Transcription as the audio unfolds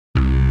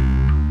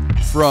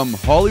From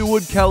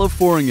Hollywood,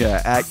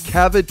 California at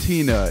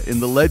Cavatina in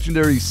the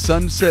legendary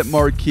Sunset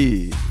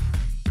Marquis,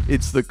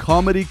 it's the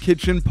Comedy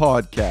Kitchen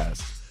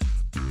Podcast.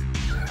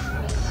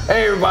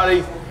 Hey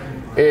everybody,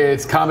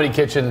 it's Comedy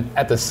Kitchen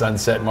at the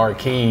Sunset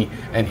Marquis,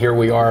 and here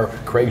we are,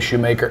 Craig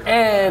Shoemaker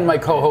and my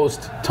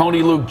co-host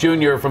Tony Luke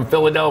Jr. from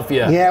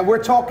Philadelphia. Yeah,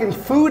 we're talking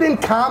food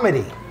and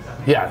comedy.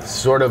 Yeah,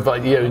 sort of,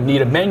 you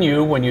need a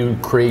menu when you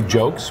create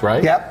jokes,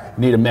 right? Yep.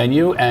 Need a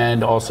menu,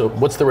 and also,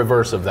 what's the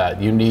reverse of that?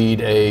 You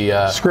need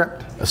a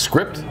script. A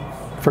script?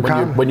 For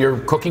when you're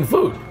cooking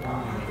food.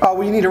 Oh,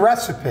 well, you need a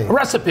recipe. A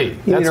recipe.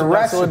 You need a recipe.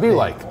 That's what it'd be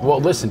like. Well,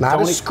 listen, Not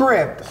Tony, a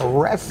script, a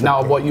recipe.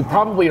 Now, what you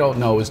probably don't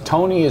know is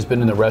Tony has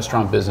been in the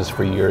restaurant business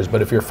for years,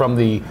 but if you're from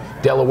the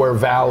Delaware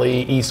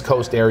Valley, East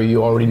Coast area,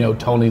 you already know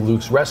Tony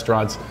Luke's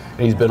restaurants.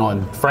 And he's been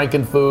on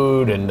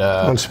Frankenfood and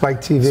on Spike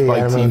TV.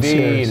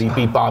 And he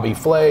beat Bobby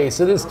Flay.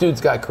 So this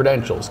dude's got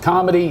credentials.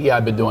 Comedy, yeah,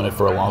 I've been doing it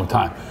for a long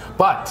time.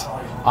 But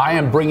I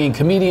am bringing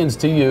comedians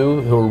to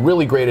you who are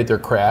really great at their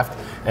craft,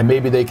 and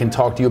maybe they can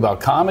talk to you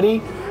about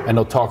comedy, and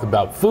they'll talk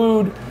about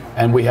food.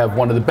 And we have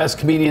one of the best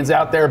comedians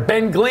out there.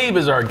 Ben Gleib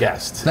is our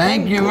guest.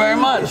 Thank you very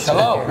much.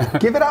 Hello.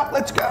 Give it up.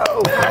 Let's go.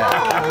 Give it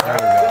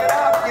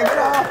up. Give it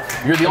up.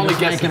 You're the only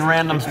guest. Making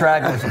random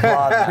stragglers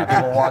applause and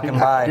people walking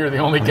by. You're the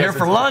only guest. Here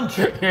for lunch.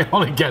 You're the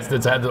only guest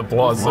that's had the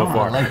applause so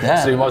far. I like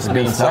that. So you must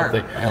mean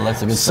something. Yeah,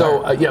 that's a good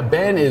start. So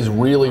Ben is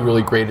really,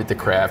 really great at the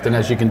craft, and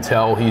as you can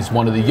tell, he's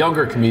one of the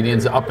younger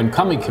comedians, up and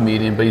coming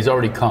comedian, but he's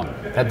already come.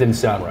 That didn't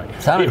sound right.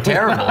 It sounded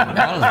terrible, to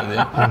be honest with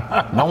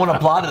you. No one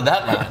applauded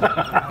that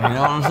line. You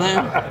know what I'm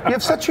saying? You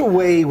have such a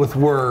way with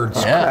words.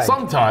 Yeah. Craig.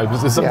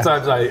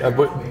 Sometimes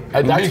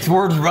I Makes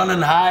words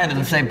running high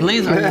and say,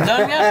 please, are you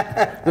done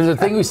yet? There's a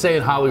thing we say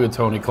in Hollywood,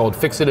 Tony, called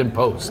fix it in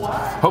post.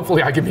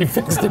 Hopefully I can be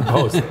fixed in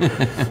post.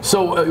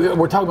 So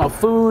we're talking about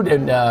food,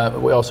 and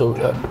we also,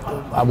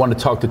 I want to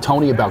talk to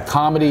Tony about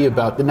comedy.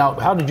 Now,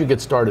 how did you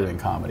get started in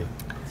comedy?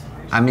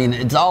 I mean,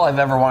 it's all I've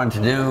ever wanted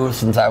to do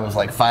since I was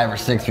like 5 or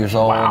 6 years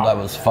old. Wow. I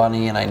was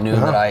funny, and I knew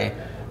that I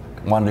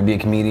wanted to be a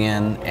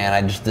comedian, and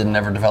I just didn't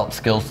ever develop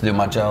skills to do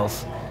much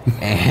else.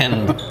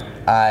 And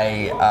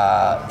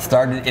I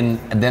started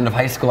at the end of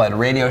high school. I had a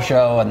radio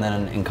show, and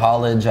then in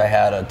college I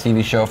had a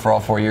TV show for all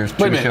 4 years.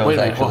 Wait a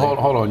minute. Well,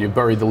 hold on. You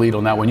buried the lead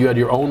on that one. You had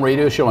your own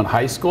radio show in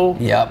high school?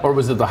 Yep. Or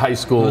was it the high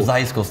school? It was the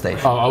high school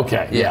station. Oh,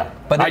 okay. Yeah.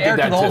 But it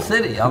aired to the whole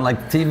city on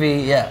like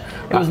TV. Yeah.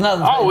 It was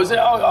nothing. Oh, was it?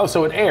 Oh,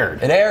 so it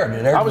aired. It aired.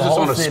 I was just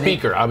on a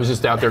speaker. I was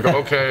just out there going,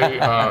 okay.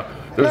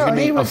 There's going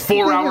to be a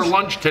 4-hour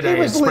lunch today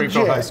at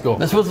Springfield High School.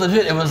 This was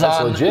legit. It was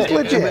on. Legit.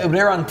 It would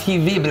air on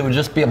TV, but it would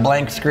just be a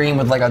blank screen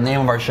with like a name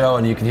of our show,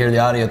 and you could hear the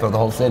audio through the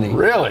whole city.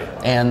 Really?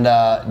 And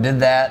did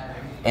that.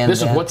 And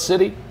this is what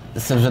city?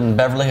 This is in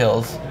Beverly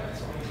Hills.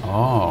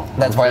 Oh.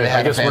 That's why they had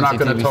I guess a fancy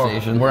TV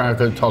station. We're not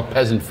going to talk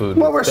peasant food.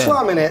 Well, we're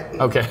slumming it.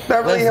 Okay.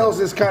 Beverly Hills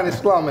is kind of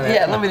slumming it.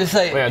 Yeah, let me just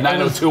say. Yeah,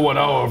 90210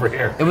 over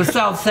here. It was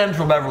South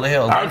Central Beverly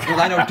Hills. Okay.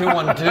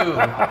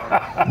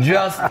 90212,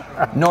 just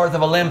north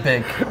of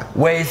Olympic,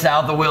 way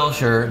south of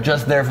Wilshire,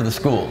 just there for the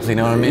schools. You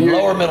know what I mean?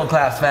 Lower middle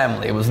class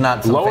family. It was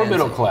not so Lower fancy.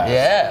 middle class?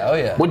 Yeah, oh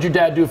yeah. What'd your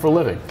dad do for a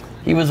living?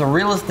 He was a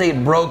real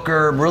estate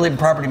broker, really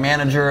property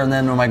manager, and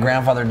then when my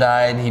grandfather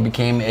died, he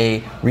became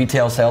a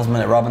retail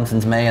salesman at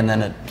Robinson's May, and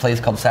then at a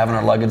place called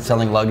Savannah Luggage,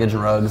 selling luggage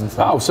and rugs and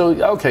stuff. Oh, so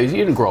okay, you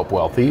didn't grow up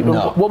wealthy.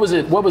 No. What was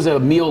it? What was a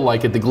meal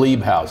like at the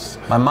Gleib house?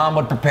 My mom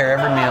would prepare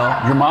every meal.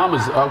 Your mom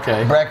is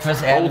okay.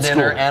 Breakfast and Old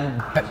dinner school.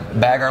 and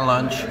bag our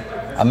lunch.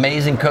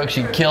 Amazing cook.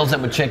 She kills it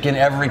with chicken,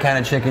 every kind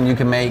of chicken you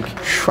can make.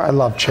 I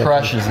love chicken.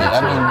 Crushes it. I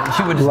mean,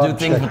 she would just Love do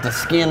things chicken. with the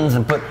skins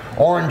and put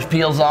orange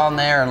peels on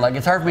there, and like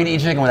it's hard for me to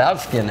eat chicken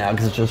without skin now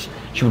because it's just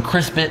she would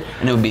crisp it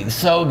and it would be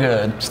so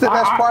good. It's the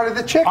best part of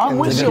the chicken. I'm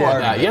with you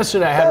on that.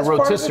 Yesterday I had a Best part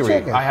of the rotisserie.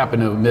 chicken. I happen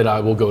to admit I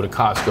will go to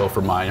Costco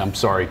for mine. I'm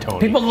sorry, Tony.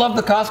 People love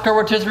the Costco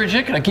rotisserie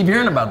chicken. I keep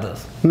hearing about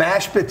this.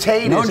 Mashed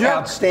potatoes, No joke.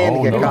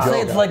 outstanding Oh, at no People Costco.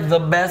 say it's like the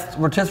best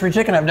rotisserie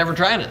chicken. I've never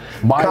tried it.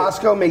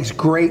 Costco makes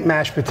great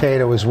mashed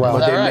potato as well.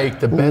 But they right? make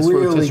the best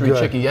Really rotisserie good.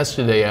 chicken.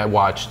 Yesterday I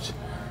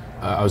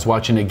was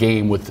watching a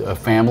game with a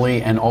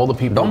family, and all the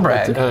people, Don't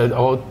brag.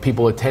 all the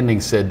people attending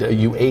said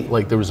you ate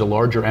like there was a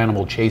larger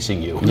animal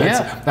chasing you.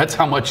 That's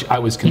how much I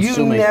was You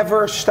consuming.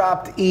 never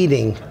stopped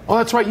eating. Oh,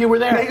 that's right, you were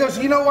there. And he goes,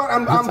 you know what?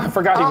 I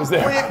forgot he was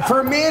there. For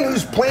a man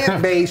who's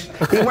plant-based,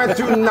 he went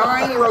through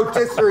 9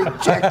 rotisserie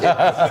chickens.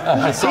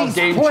 I saw He's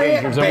Game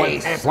Changers and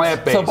went plant-based.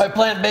 plant-based. So by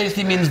plant-based,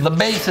 he means the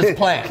base is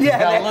plant. Yeah,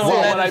 It's got a that's little it.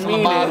 What I lettuce on the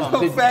mean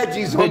bottom. is No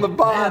veggies on the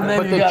bottom. And then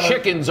but you the got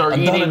chickens are a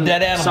ton eating of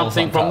dead animals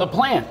something on from the top.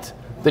 plant.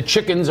 The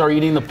chickens are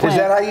eating the plant. Is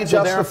that how you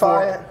so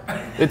justify therefore,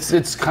 it? It's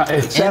Is that how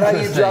you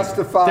Interesting.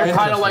 justify they're it?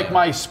 kind of like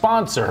my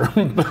sponsor,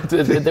 but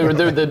they're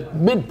the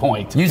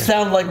midpoint. You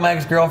sound like my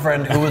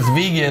ex-girlfriend who was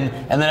vegan,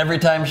 and then every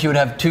time she would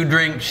have 2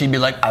 drinks, she'd be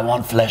like, I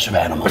want flesh of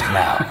animals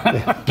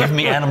now. Give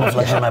me animal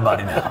flesh in my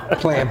body now. It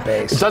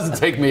Plant-based. doesn't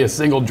take me a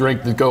single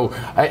drink to go.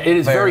 It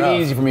is Fair very enough.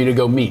 easy for me to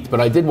go meat, but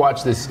I did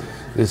watch this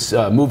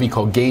movie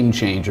called Game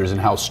Changers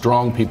and how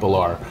strong people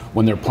are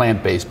when they're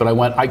plant-based. But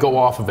I go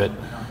off of it,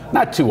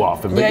 not too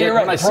often. But Yeah, you're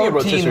when right. I see a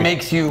Protein rotisserie,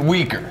 makes you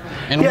weaker.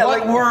 In Yeah, what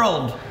like-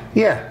 world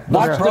Yeah.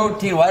 Not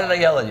protein. Why did I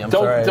yell at you? I'm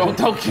sorry. Don't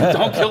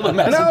kill the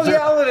messenger.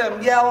 No,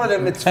 yell at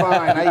him. It's fine.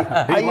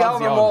 I yell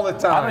at him all the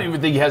time. I don't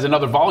even think he has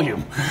another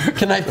volume.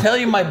 Can I tell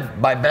you my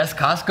best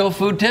Costco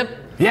food tip?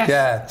 Yes.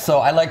 Yeah. So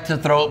I like to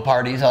throw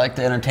parties. I like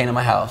to entertain in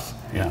my house.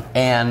 Yeah.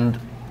 And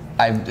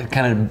I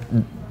kind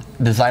of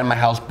designed my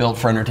house built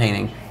for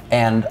entertaining.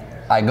 And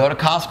I go to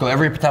Costco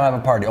every time I have a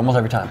party, almost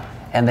every time.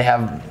 And they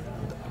have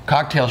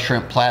cocktail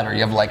shrimp platter.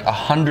 You have like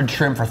 100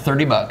 shrimp for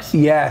 $30.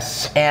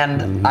 Yes.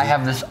 And I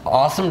have this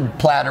awesome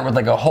platter with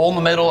like a hole in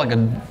the middle, like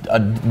a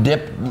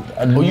dip,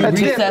 a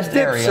recessed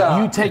area.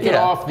 You take it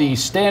off the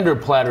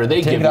standard platter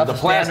they give you, the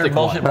plastic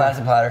bullshit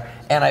plastic platter,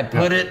 and I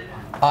put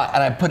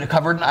it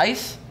covered in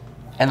ice.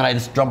 And then I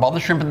just dump all the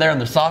shrimp in there, and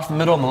the sauce in the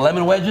middle, and the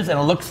lemon wedges, and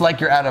it looks like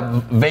you're at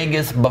a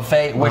Vegas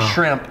buffet with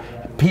shrimp.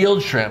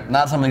 Peeled shrimp,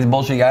 not some of these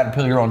bullshit you got to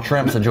peel your own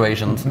shrimp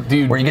situations,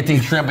 Dude. where you get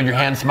these shrimp and your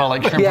hands smell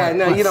like shrimp for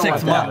you don't 6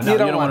 want months. that. You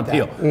don't want to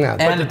peel. No.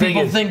 And the thing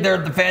people is, think they're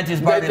the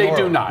fanciest party in the they world.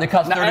 do not. They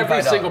cost Now, $35.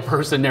 every single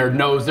person there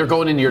knows they're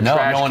going into your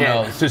trash no one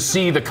can knows. to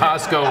see the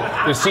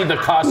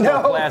Costco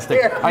No,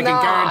 plastic. they're I can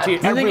not. guarantee You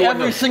think everyone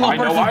every knows. single I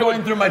know person's I would.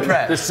 going through my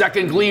trash? The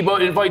second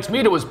Gleib invites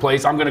me to his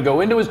place, I'm going to go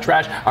into his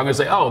trash. I'm going to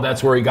say, oh,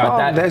 that's where he got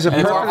that. There's a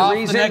And we're perfect off the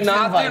reason next not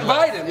to invite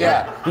invite list. him.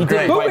 Yeah. He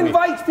did Who invite me.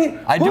 invites people?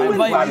 I do Who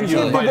invite invites you.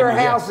 you to their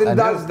house I and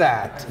do. does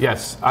that?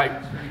 Yes,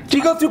 Do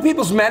you go through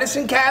people's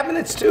medicine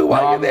cabinets too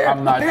while you're there?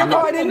 I'm not.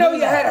 I didn't know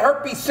you had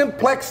herpes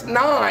simplex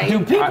 9. Do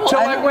people- So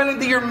I I don't- went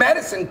into your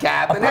medicine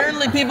cabinet.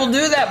 Apparently people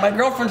do that. My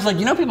girlfriend's like,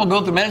 people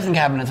go through medicine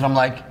cabinets, and I'm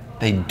like,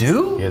 they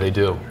do? Yeah, they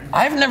do.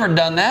 I've never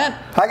done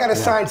that. I got a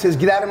sign that says,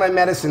 "Get out of my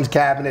medicines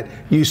cabinet,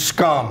 you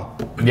scum."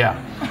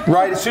 Yeah.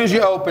 Right as soon as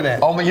you open it.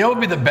 Oh, but you know what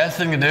would be the best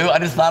thing to do? I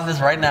just thought of this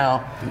right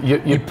now.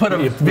 You put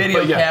a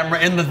video camera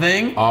in the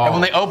thing, and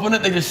when they open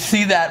it, they just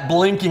see that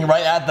blinking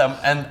right at them.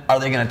 And are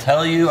they going to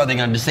tell you? Are they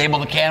going to disable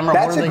the camera?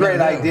 That's what are a they great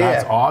gonna do? idea.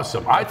 That's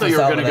awesome. I thought you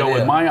were going to solid go with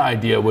idea. my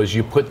idea was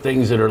you put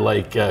things that are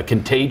like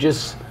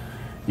contagious.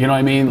 You know what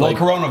I mean? Little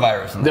Like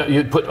coronavirus. In there.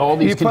 you put all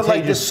these You put like the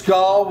contagious.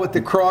 skull with the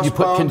You crossbones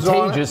put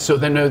contagious, so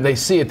then they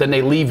see it, then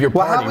they leave your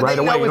Well, how party would right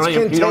they away. know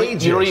it's You don't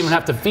contagious? even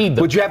have to feed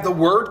them. Would you have the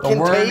word The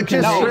word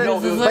contagious?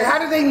 contagious is Like, it? how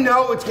do they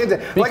know it's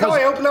contagious? Like, Because-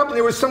 I opened up and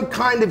there was some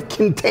kind of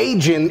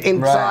contagion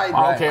inside.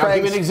 Okay, I'll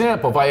give you an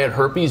example. If I had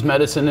herpes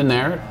medicine in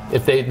there,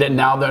 then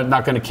now they're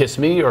not going to kiss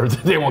me or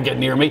they won't get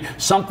near me.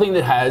 Something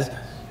that has,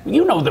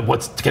 that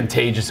what's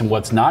contagious and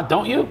what's not,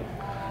 don't you?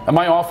 Am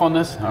I off on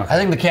this? Okay. I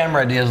think the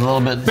camera idea is a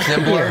little bit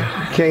simpler.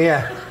 Okay,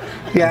 yeah.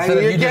 Yeah, Instead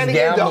of you're you just getting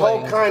into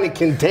whole gambling. kind of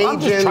contagion. I'm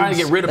just trying to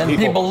get rid of Then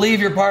people. people leave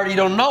your party, you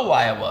don't know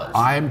why it was.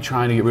 I'm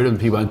trying to get rid of the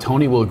people, and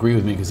Tony will agree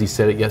with me because he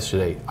said it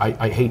yesterday.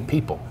 I hate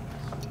people.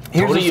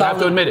 Here's Tony, a you have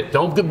to solid- admit it.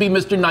 Don't be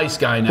Mr. Nice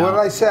Guy now. What did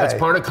I say? That's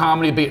part of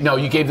comedy. No,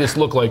 you gave this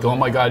look like, oh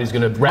my God, he's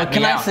going to rat me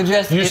can I out.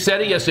 suggest You it-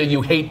 said it yesterday.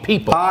 You hate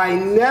people. I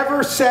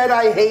never said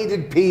I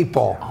hated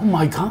people. Oh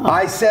my God.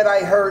 I said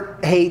I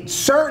hate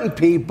certain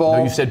people.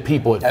 No, you said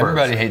people at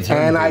Everybody first. hates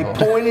certain and I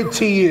people. pointed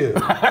to you.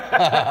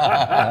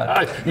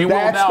 You will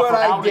That's now what for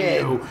I outing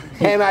did. you.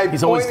 And I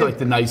He's always pointed- like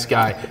the nice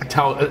guy.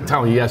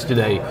 Telling me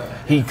yesterday,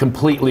 he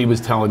completely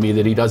was telling me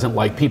that he doesn't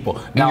like people.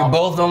 You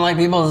both don't like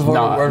people? This is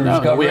what we're No, we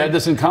discovering? had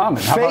this in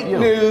common. How about Fake you?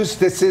 news.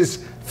 This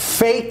is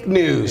fake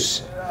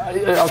news.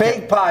 Okay.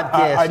 Fake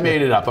podcast. I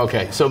made it up.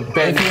 Okay, so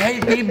Ben. If you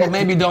hate people,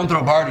 maybe don't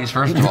throw parties,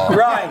 first of all.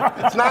 Right.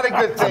 It's not a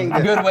good thing.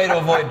 A good way to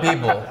avoid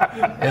people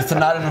is to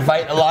not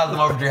invite a lot of them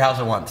over to your house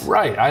at once.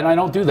 Right, I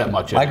don't do that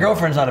much My anymore.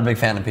 girlfriend's not a big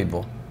fan of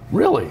people.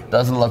 Really?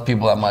 Doesn't love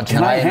people that much. Can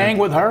and I hang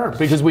with her?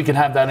 Because we can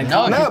have that in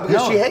No, common. No,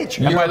 because she hates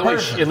you. And by You're the a way,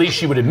 person. at least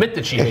she would admit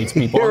that she hates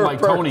people, You're a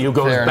unlike Tony, who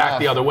goes Fair back enough.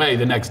 the other way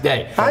the next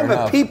day. I'm a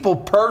enough. people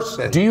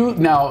person. Do you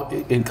now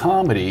in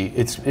comedy?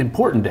 It's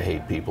important to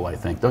hate people. I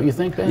think, don't you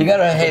think, Ben? You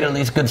gotta hate at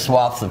least good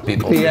swaths of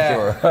people,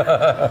 Yeah.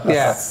 for sure.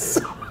 Yeah.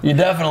 You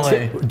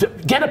definitely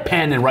Get a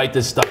pen and write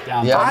this stuff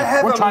down. Yeah. I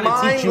have We're a trying to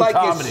mind teach you like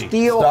comedy. a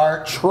steel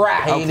start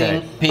trap. hating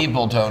Okay.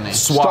 people, Tony.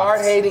 Swaths.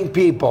 Start hating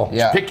people.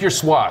 Yeah. Pick your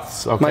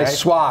swaths. Okay. My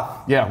swath.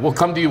 Yeah, we'll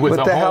come to you with What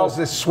a the whole. hell's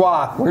this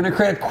swath? We're gonna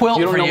create a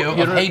quilt for you of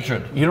don't-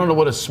 hatred. You don't know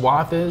what a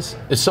swath is?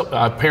 It's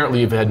apparently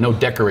you've had no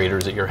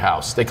decorators at your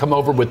house. They come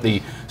over with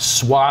the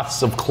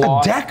swaths of A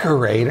cloth.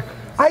 decorator?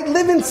 I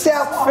live in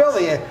South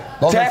Philly.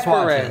 Those are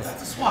Decorate.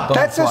 swatches.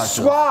 That's a Those swatches.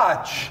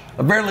 swatch.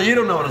 Apparently, you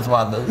don't know what a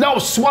swath is. No,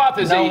 swath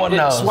is No one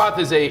knows. Swath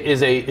is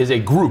a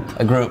group.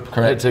 A group,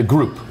 correct? It's a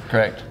group.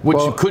 Correct. Which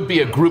Well- could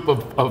be a group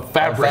of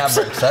fabrics.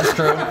 Fabrics. That's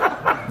true.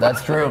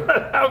 That's true.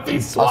 That would be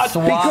A swatch.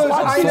 swath Because of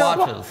I know,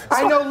 swatches.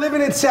 I know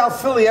living in South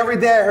Philly, every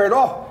day I heard,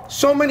 oh,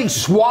 so many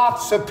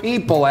swaths of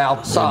people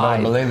outside.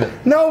 You don't believe it.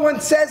 No one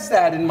says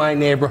that in my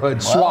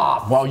neighborhood,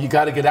 swath. Well, you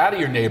got to get out of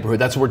your neighborhood.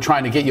 That's what we're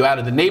trying to get you out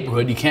of the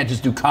neighborhood. You can't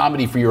just do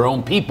comedy for your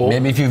own people.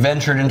 Maybe if you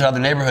ventured into other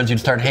neighborhoods, you'd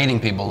start hating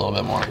people a little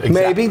bit more.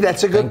 Maybe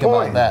that's a good Think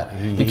point. about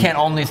that. You can't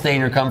only stay in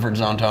your comfort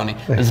zone, Tony.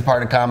 This is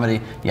part of comedy.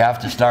 You have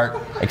to start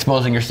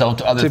exposing yourself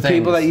to other To things.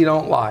 people that you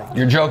don't like.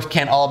 Your jokes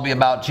can't all be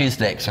about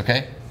cheesesteaks,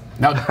 okay?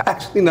 Now,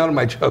 Actually, none of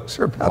my jokes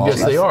are about yes,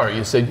 Jesus. they are.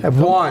 You said I've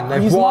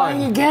won. He's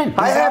lying again.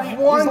 I have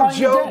one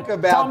joke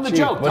about Tell him the you.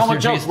 joke. Tell him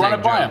the joke. Run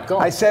it by him. Go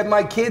on. I said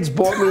my kids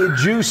bought me a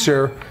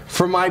juicer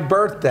for my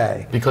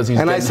birthday. Because he's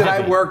And I getting said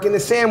heavy. I work in a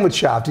sandwich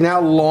shop. Do you know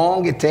how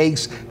long it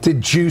takes to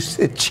juice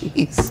a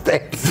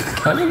cheesesteak?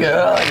 That's good.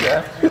 I like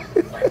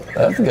that.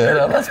 That's good.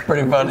 Oh, that's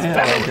pretty funny.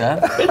 I like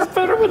that. It's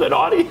better with an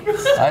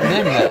audience. I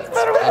dig that.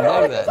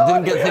 I dig that.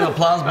 Didn't get the same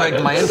applause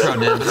break my intro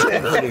did, but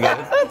it's pretty good.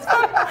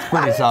 It's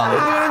pretty solid.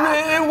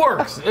 It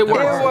works. It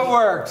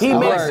works. It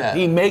works.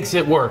 He makes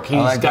it work. He's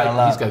like that a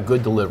lot. he's got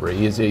good delivery.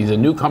 He's a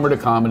newcomer to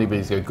comedy, but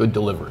he's got good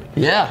delivery.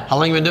 Yeah. How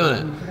long you been doing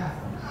it?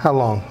 How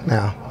long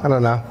now? I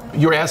don't know.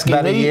 You're asking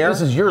About a me. year?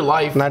 This is your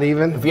life. Not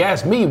even? If you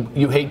ask me,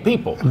 you hate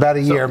people. About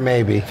a year,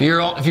 maybe. If you're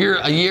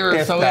a year or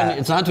If so in, that.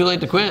 it's not too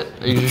late to quit.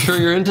 Are you sure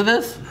you're into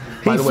this?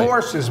 By He the way,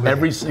 forces me.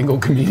 Every single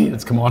comedian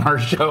that's come on our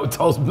show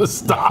tells him to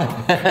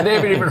stop. They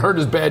haven't even heard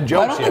his bad I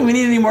jokes don't yet. think we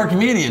need any more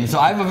comedians, so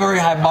I have a very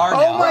high bar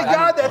now. Oh my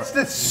God, that's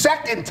the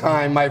second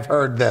time I've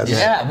heard this.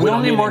 Yeah, we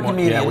don't need more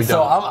comedians, yeah, we so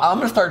don't. I'm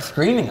going to start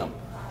screening them.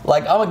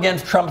 Like, I'm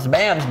against Trump's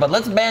bans, but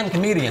let's ban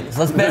comedians.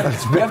 Let's ban.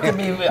 You have to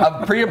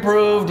be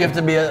pre-approved. You have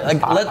to be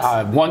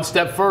let's. One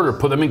step further,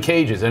 put them in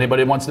cages.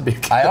 Anybody wants to be?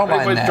 I don't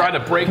mind anybody's that.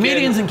 trying to break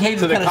Comedians in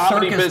cages to the kinda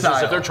comedy circus business.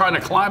 style. If they're trying to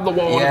climb the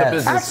wall into Yes. the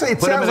business, Actually, it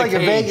put them sounds in a like a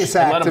cage Vegas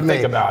and act let to them me.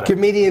 think about it.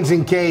 Comedians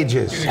in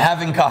cages.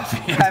 Having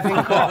coffee. Having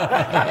coffee.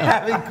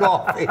 Having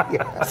coffee.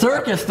 Yeah.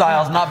 Circus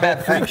style's not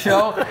bad. Freak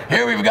show.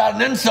 Here we've got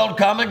an insult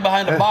comic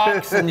behind a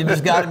box, and you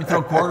just got him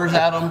throw quarters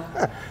at him.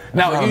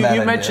 Now,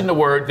 you mentioned the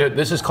word,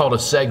 this is called a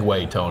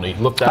segue, Tony.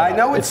 Look that I up.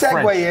 know what It's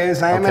segue French.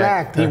 is. I am an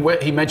actor.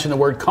 He mentioned the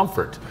word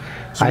comfort.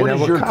 So I what know is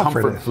what your comfort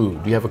comfort is.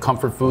 food? Do you have a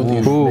comfort food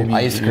that you maybe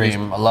Ice use?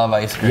 cream. I love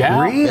ice cream.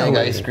 Yeah? Really? Big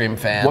ice cream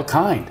fan. What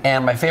kind?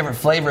 And my favorite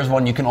flavor is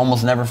one you can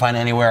almost never find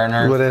anywhere on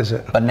earth. What is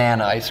it?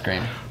 Banana ice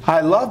cream. I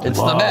love it. It's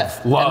the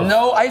best. Love. And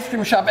no ice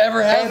cream shop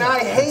ever has And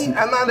it.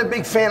 I'm not a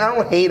big fan. I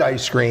don't hate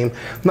ice cream.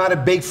 I'm not a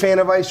big fan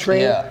of ice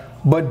cream. Yeah.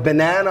 But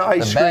banana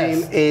ice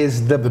cream best.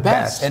 is the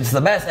best. It's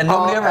the best, and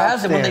nobody ever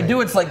has it. When they outstanding. do,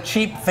 it's like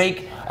cheap,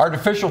 fake,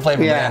 artificial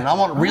flavored Yeah. banana. I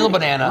want real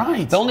banana.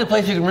 right. The only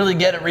place you can really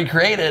get it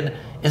recreated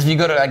is if you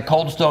go to like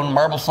Cold Stone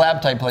marble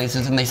slab type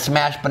places and they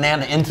smash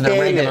banana into their In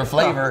regular it.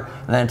 flavor,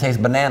 and then it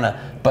tastes banana.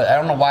 But I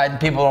don't know why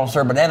people don't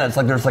serve banana. It's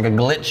like there's like a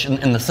glitch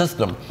in the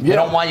system. They Yeah.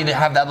 don't want you to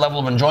have that level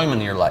of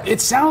enjoyment in your life.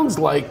 It sounds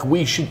like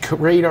we should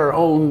create our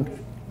own,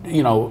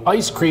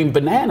 ice cream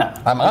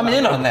banana. I'm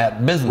in on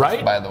that business,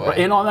 Right? by the way.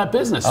 In on that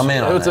business. I'm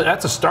in on that.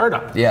 That's a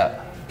startup. Yeah.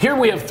 Here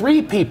we have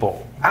 3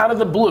 people out of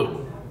the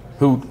blue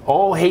who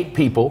all hate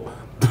people.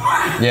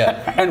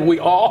 Yeah. And we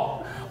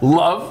all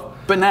love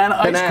banana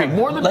ice Banana. cream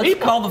more than Let's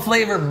people. call the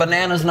flavor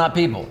bananas, not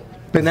people.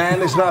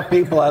 Bananas, not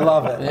people. I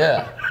love it.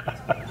 Yeah.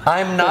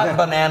 I'm not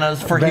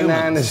bananas for humans.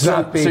 Bananas,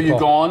 not people. So you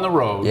go on the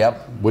road.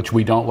 Yep. Which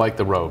we don't like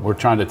the road. We're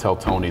trying to tell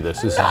Tony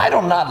this. I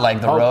do not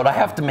like the road. I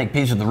have to make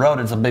peace with the road.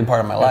 It's a big part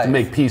of my life. to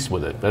make peace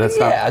with it. But that's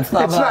yeah, not. it's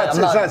not. It's not- I'm it's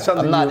not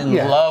something I'm not you- in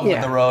yeah, love with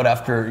yeah. the road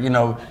after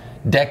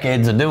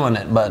decades of doing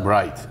it. But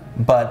Right.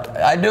 But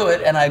I do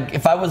it, and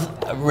if I was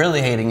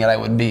really hating it, I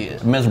would be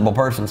a miserable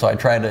person. So I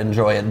try to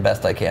enjoy it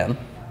best I can.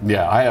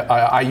 Yeah,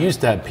 I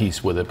used to have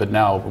peace with it, but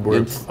now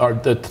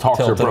the talks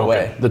are tilted broken.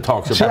 away. The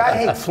talks are See, broken. I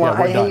hate flying.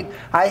 Yeah, we're done.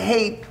 I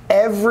hate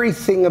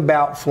everything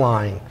about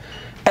flying.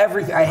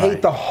 Everything. I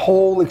hate the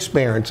whole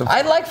experience of.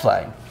 I like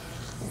flying.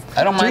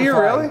 I don't mind you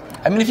flying. really?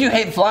 I mean, if you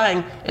hate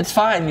flying, it's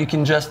fine. You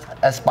can just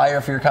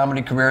aspire for your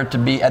comedy career to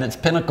be at its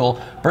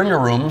pinnacle. Bring your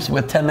rooms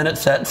with 10-minute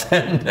sets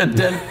and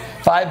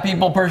 5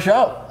 people per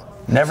show.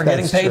 Never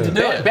getting That's paid true. to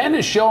do it. Ben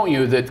is showing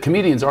you that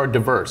comedians are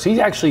diverse. He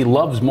actually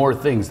loves more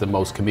things than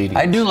most comedians.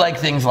 I do like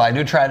things. I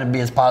do try to be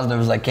as positive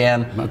as I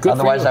can. Good for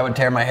Otherwise, you. I would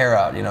tear my hair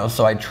out.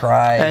 So I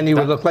try. And you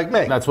would look like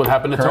me. That's what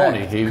happened to Correct.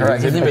 Tony.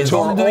 Correct. He He's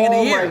Tore only doing it a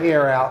all year. my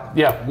hair out.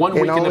 yeah, 1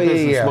 week in the only a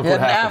business. year. Look He what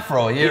had an happened.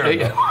 afro a year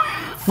ago.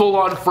 Full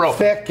on fro.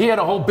 Thick. He had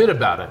a whole bit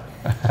about it.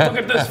 Look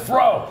at this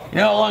fro. You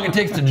know how long it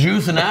takes to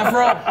juice an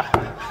afro?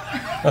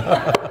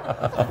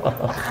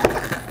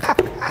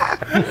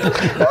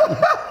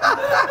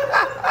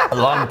 A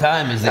long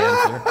time is the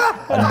answer.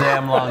 A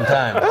damn long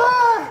time.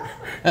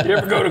 You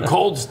ever go to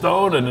Cold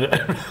Stone and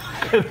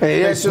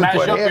Yes, smash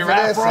put up half your of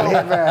this and afro?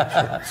 half of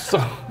that.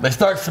 So, They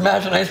start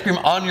smashing ice cream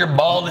on your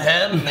bald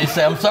head, and they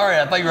say, "I'm sorry,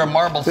 I thought you were a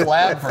marble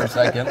slab for a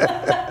second."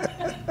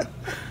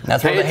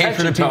 That's where pay the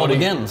hatred attention, of people Tony.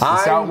 begins. This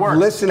is how it I'm works.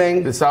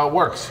 listening. This is how it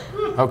works.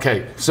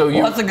 Okay, so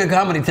you. Well, that's a good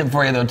comedy tip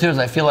for you, though, too, is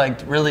I feel like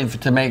really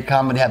to make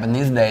comedy happen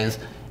these days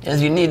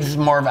is you need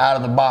more of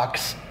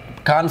out-of-the-box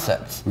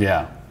concepts.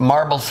 Yeah.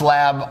 Marble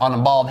slab on a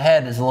bald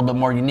head is a little bit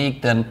more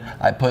unique than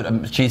I put a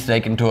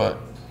cheesesteak into a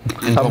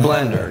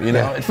blender.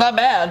 It's not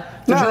bad.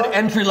 It's a No. good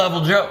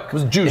entry-level joke. It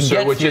was It juicer,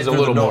 gets which you is a through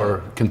little the door.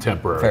 more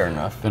contemporary. Fair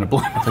enough. Than a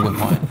blender. That's a good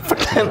point.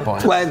 Good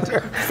point.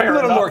 Blender. A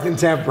little enough. more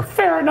contemporary.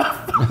 Fair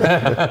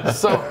enough.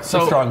 so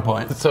strong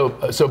point. So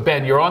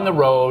Ben, you're on the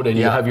road and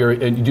you Yeah. have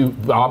and you do.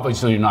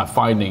 Obviously, you're not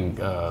finding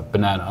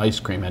banana ice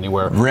cream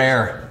anywhere.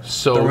 Rare.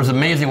 So- there was an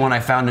amazing one I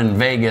found in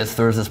Vegas.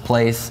 There was this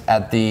place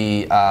at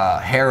the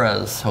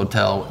Harrah's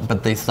Hotel,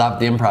 but they stopped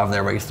the Improv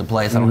there where I used to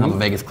play, so I don't have a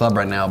Vegas club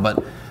right now.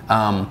 But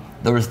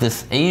there was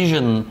this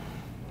Asian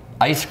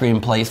ice cream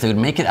place. They would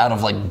make it out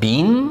of like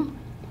bean,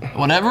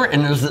 whatever,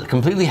 and it was a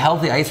completely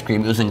healthy ice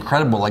cream. It was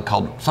incredible, like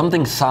called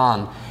something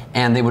San,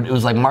 and it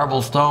was like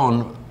marble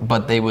stone,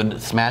 but they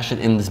would smash it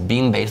in this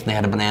bean base, and they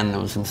had a banana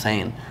that was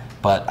insane.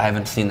 But I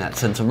haven't seen that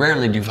since. So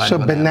rarely do you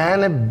find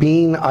banana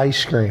bean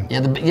ice cream.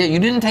 Yeah, you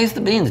didn't taste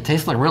the beans. It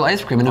tasted like real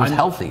ice cream, and it was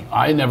healthy.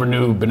 I never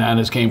knew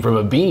bananas came from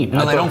a bean.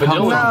 No, they don't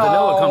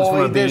vanilla comes from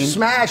a bean. They're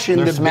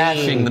smashing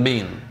the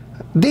bean.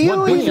 Do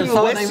you even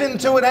listen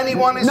to what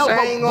anyone is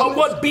saying? But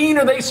what bean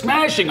are they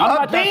smashing? I'm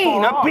not that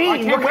far off. A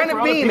bean. What kind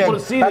of bean? A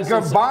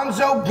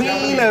garbanzo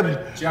bean?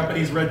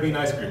 Japanese red bean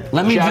ice cream.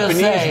 Let me just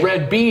say, Japanese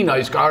red bean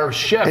ice cream. Our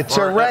chef, It's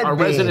a red our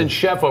bean. resident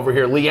chef over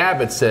here, Lee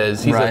Abbott,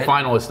 says he's a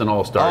finalist in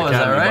All-Star is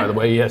that Academy, right? by the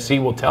way. Yes, he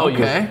will tell you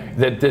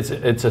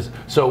that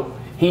so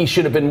he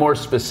should have been more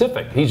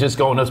specific. He's just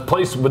going, this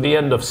place with the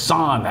end of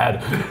san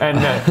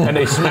and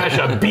they smash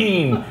a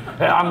bean.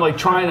 I'm like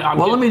trying.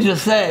 Let me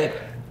just say,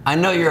 I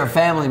know you're a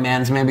family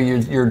man, so maybe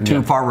you're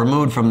too far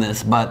removed from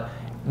this, but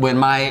when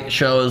my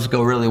shows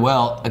go really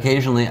well,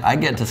 occasionally I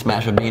get to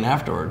smash a bean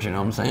afterwards, you know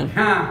what I'm saying?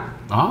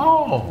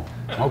 Oh,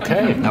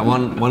 okay. Now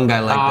one guy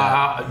like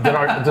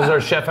that. Does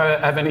our chef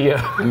have any?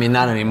 I mean,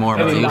 not anymore,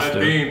 but he used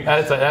to.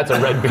 That's a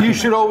red bean. You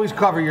should always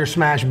cover your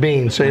smashed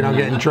beans so you don't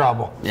get in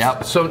trouble.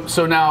 Yep.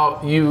 So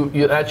now you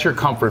that's your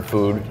comfort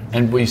food,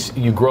 and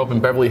you grew up in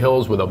Beverly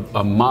Hills with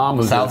a mom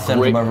who's South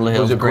Central Beverly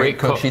Hills, who's a great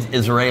cook. She's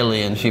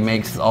Israeli, and she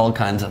makes all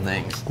kinds of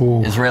things.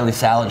 Ooh. Israeli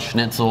salad,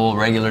 schnitzel,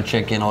 regular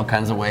chicken, all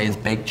kinds of ways,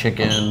 baked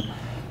chicken.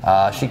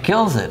 She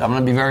kills it. I'm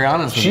going to be very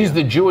honest with you. She's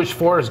the Jewish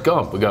Forrest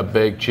Gump. We got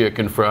baked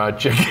chicken, fried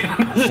chicken.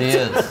 She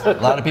is. A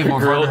lot of people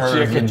refer to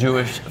her as the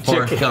Jewish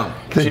Forrest Gump.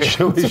 The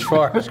Jewish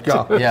Forrest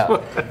Gump. Yeah.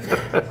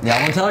 Yeah,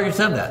 I won't tell her you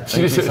said that.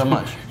 Thank you so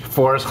much.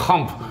 Forrest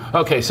Hump.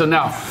 Okay, so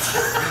now,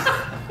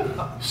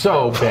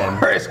 Ben,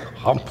 Forrest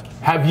Hump.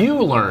 have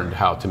you learned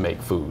how to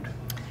make food?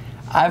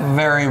 I have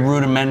very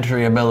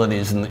rudimentary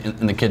abilities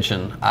in the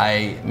kitchen.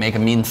 I make a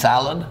mean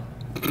salad.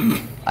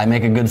 I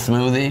make a good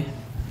smoothie.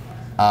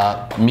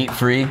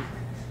 Meat-free,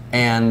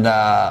 and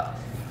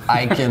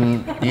I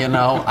can,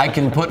 I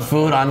can put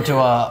food onto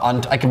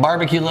I can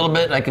barbecue a little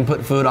bit. I can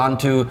put food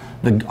onto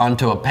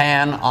a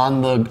pan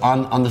on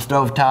the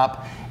stove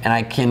top, and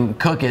I can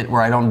cook it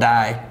where I don't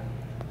die.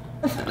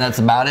 That's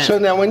about it. So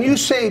now, when you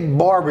say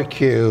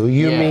barbecue,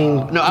 you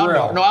mean grill?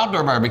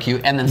 Outdoor barbecue,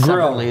 and then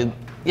separately.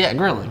 Yeah,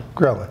 grilling.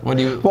 Grilling. What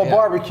do you? Well,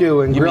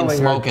 barbecue and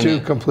grilling are two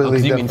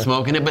completely different. You mean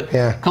smoking it, but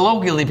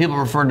colloquially people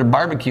refer to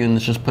barbecue and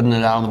it's just putting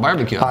it out on the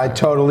barbecue. I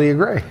totally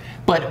agree.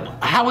 But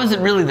how is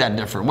it really that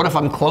different? What if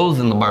I'm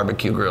closing the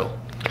barbecue grill?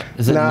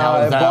 Is it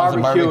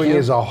barbecuing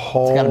is a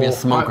whole. It's got to be a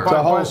smoker. It's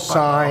a whole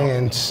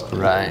science.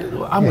 Right.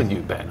 I'm with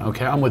you, Ben.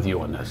 Okay, I'm with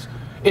you on this.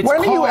 When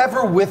are you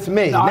ever with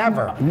me?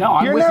 Never.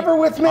 No, You're never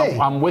with me.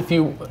 I'm with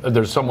you.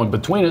 There's someone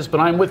between us, but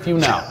I'm with you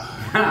now.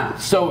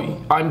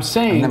 So I'm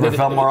saying I've never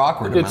felt more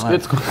awkward in my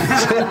life.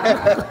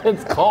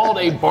 It's called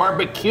a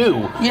barbecue.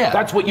 Yeah.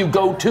 That's what you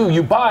go to.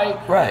 You buy.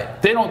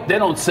 Right. They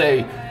don't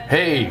say,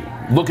 hey,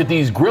 look at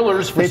these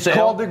grillers for sale. It's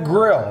called a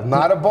grill,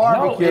 not a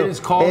barbecue. No, it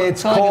is called.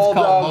 It's called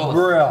a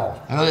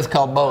grill. I know it's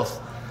called both.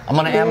 I'm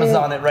going to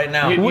Amazon it right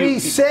now. We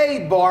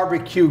say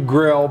barbecue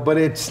grill, but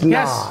it's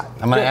not.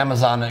 I'm going to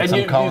Amazon it. And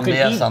you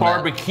can eat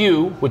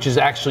barbecue, which is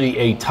actually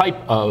a type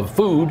of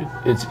food.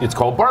 It's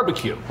called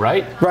barbecue,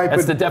 right? Right.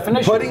 That's the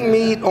definition. Putting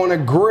meat on a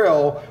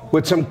grill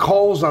with some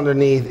coals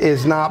underneath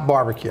is not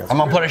barbecue. I'm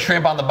going to put a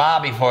shrimp on the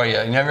bobby for you.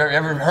 You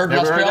ever heard of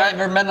Australia?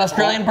 Ever met an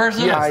Australian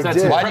person? Yes, I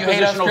did. Why do you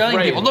hate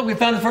Australian people? Look, we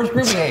found the first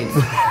group he hates.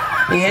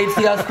 He hates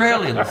the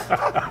Australians.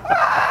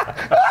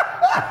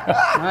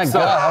 My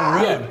God, how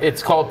rude. Yeah,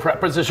 it's called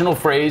prepositional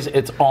phrase.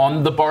 It's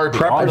on the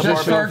barbecue.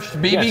 Just search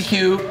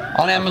BBQ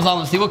on Amazon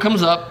and see what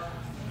comes up.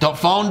 I'm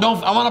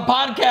on a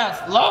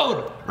podcast.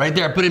 Load. Right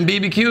there, I put in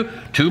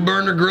BBQ,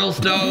 2-burner grill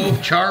stove,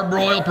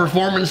 charbroil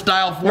performance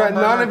style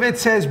 4-burner. None of it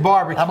says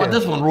barbecue. How about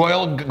this one?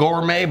 Royal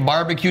Gourmet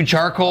Barbecue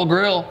Charcoal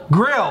Grill.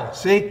 Grill,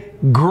 see?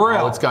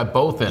 Grill. Oh, it's got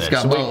both in it.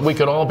 Got both. We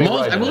could all be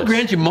right. I will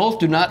grant you, most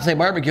do not say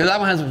barbecue. That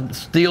one has a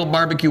steel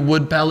barbecue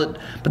wood pellet,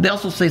 but they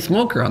also say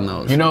smoker on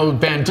those. You know,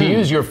 Ben, to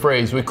use your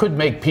phrase, we could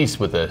make peace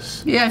with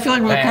this. Yeah, I feel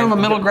like we're kind of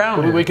a middle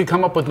ground here. We could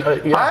come up with.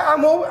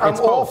 I'm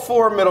all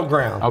for middle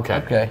ground.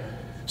 Okay.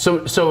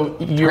 So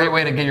great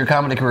way to get your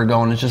comedy career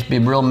going is just be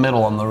real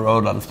middle on the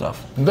road on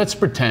stuff. Let's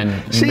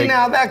pretend. See,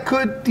 now that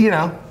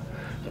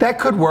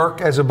could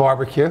work as a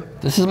barbecue.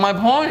 This is my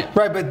point.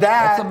 Right, but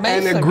that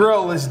and a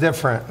grill is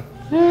different.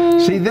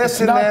 See, this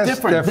and not that's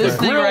different. This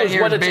thing right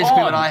here is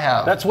basically what I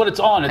have. That's what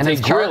it's on. It's and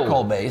a grill.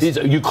 Charcoal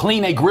based. You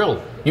clean a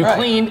grill.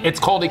 It's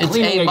called a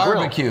cleaning a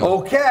barbecue.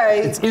 Grill.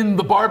 Okay. It's in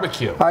the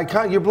barbecue.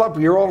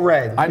 You're all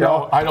red. I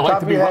know. I like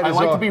to be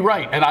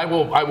right, and I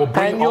will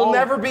bring. And you'll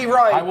never be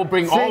right. I will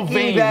bring all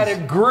thinking that a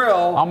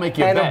grill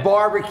and a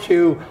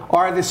barbecue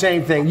are the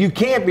same thing. You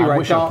can't be right. I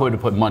wish I could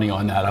have put money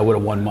on that. I would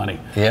have won money.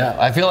 Yeah,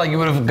 I feel like you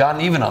would have gotten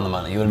even on the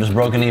money. You would have just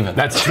broken even.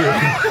 That's true.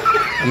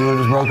 You would have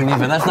just broken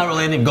even. That's not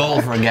really any goal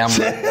for a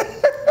gambler.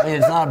 I mean,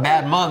 it's not a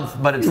bad month,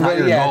 but it's not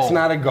your goal. It's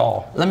not a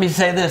goal. Let me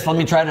say this. Let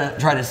me try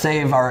to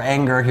save our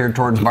anger here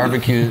towards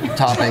barbecue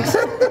topics.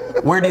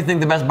 Where do you think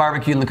the best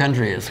barbecue in the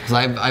country is? Because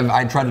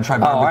I tried to try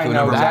barbecue. I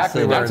know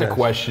exactly where That's it a is.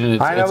 question.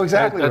 I know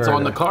exactly That's where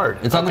on it the is. card.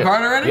 It's on the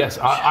card already? Yes,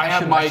 I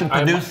should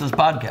produce this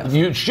podcast.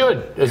 You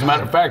should. As a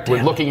matter of fact,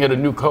 we're looking at a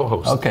new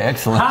co-host. Okay,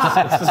 excellent.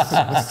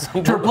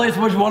 To replace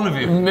which one of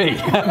you? Me.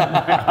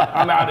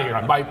 I'm out of here.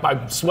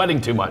 I'm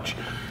sweating too much.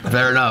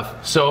 Fair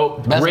enough. So,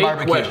 Best great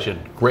barbecue. question.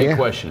 Great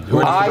question. Who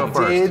wants to go I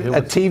first? did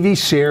a TV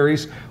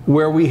series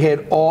where we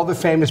hit all the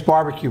famous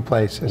barbecue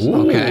places.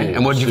 Ooh, Okay,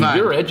 and what'd you find?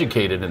 You're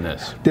educated in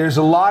this. There's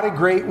a lot of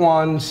great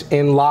ones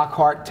in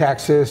Lockhart,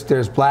 Texas.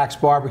 There's Black's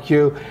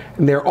Barbecue,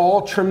 and they're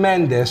all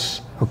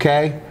tremendous,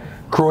 okay?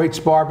 Croyd's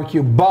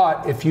Barbecue,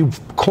 but if you've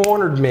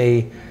cornered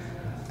me,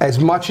 as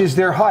much as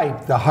they're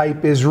hype, the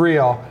hype is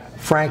real.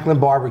 Franklin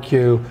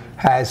Barbecue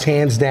has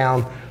hands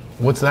down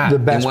What's that? the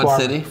best In what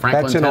barbecue. city?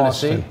 Franklin, That's in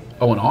Tennessee? Austin.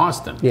 Oh, in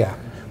Austin. Yeah.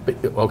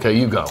 Okay,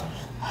 you go.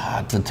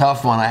 It's a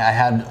tough one. I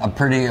had a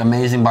pretty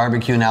amazing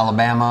barbecue in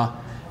Alabama.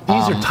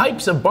 These are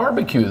types of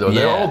barbecue, though.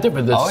 They're yeah. all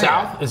different. The Oh,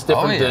 South yeah. is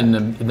different Oh, yeah.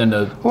 than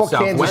the Well,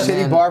 Southwest. Kansas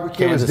City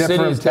barbecue Kansas is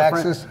different City from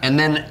Texas. And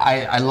then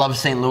I love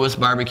St. Louis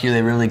barbecue.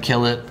 They really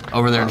kill it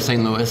over there in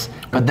St. Louis.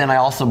 But then I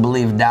also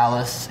believe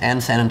Dallas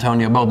and San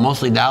Antonio, both.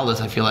 Mostly Dallas,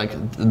 I feel like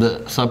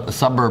the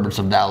suburbs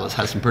of Dallas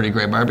has some pretty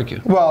great barbecue.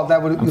 Well, that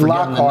would I'm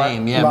forgetting the Lockhart.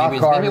 name. Yeah,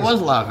 Lockhart maybe it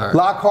was Lockhart.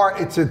 Lockhart,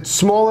 it's a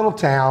small little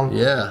town.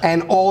 Yeah.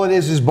 And all it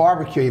is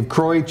barbecue. You have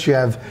Croyd's, you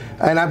have,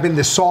 and I've been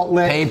to Salt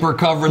Lick. Paper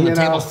covering the you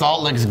know. table.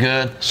 Salt Lick's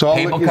good. Salt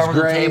Paper Lick is covers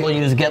the great. table.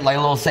 You just get like a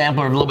little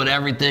sampler of a little bit of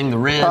everything. The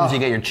ribs, you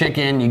get your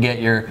chicken, you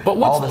get your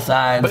all the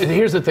sides. But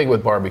here's the thing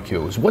with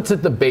barbecues. What's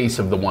at the base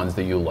of the ones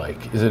that you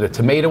like? Is it a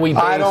tomatoey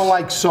base? I don't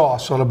like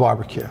sauce on a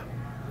barbecue.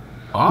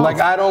 Oh. Like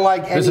I don't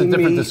like any There's a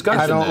different meat.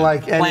 discussion I don't then.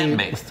 like any.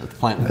 Plant-based. It's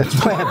plant-based.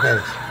 It's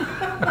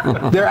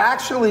plant-based. They're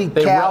actually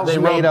They cows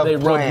rub made of they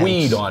rub plants.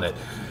 weed on it.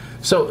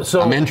 So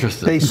I'm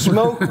interested. They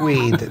smoke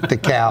weed, the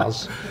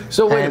cows.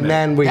 So wait a and minute.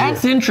 then we.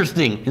 That's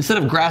interesting. Instead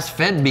of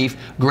grass-fed beef,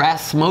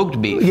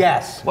 grass-smoked beef.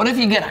 Yes. What if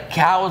you get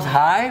cows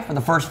high for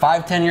the first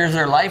 5-10 years of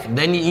their life,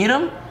 then you eat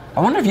them? I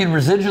wonder if you'd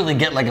residually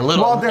get like a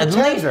little. Well, they're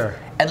tender.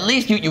 At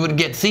least you would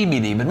get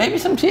CBD, but maybe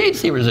some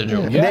THC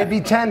residual. Yeah. They'd be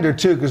tender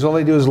too, because all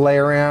they do is lay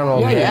around all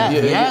day.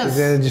 yes.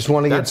 They just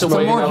want to get That's the smoked.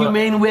 way- More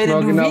humane way to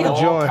Smoke do another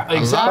veal. joint.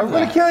 Exactly. I'm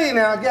gonna kill you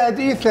now. Yeah,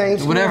 do your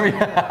things. Whatever.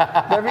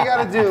 Whatever you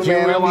gotta do, Do you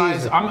man.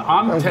 realize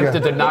I'm Okay.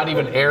 tempted to not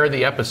even air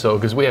the episode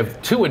because we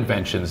have 2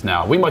 inventions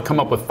now. We might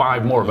come up with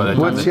 5 more by the time.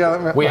 What's the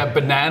other- We have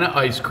banana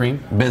ice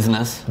cream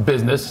Business.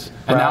 business,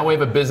 and Right. now we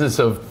have a business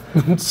of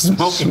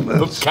smoking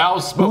of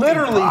cows smoking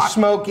Literally pot,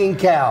 smoking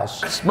cows.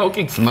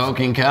 smoking.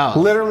 Smoking cows.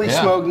 Literally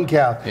Yeah. smoking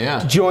cows. Yeah.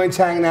 Joints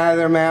hanging out of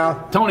their mouth.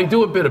 Tony,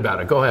 do a bit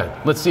about it. Go ahead.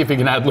 Let's see if you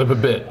can ad-lib a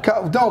bit.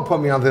 Don't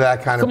put me under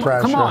that kind of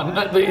pressure. Come on.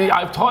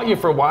 I've taught you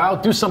for a while.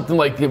 Do something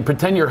like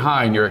pretend you're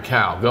high and you're a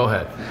cow. Go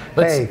ahead.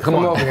 Hey, come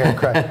over here,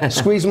 Craig.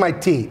 Squeeze my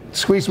teeth.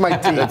 Squeeze my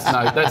teeth. That's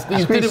nice. You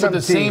Squeeze did it with some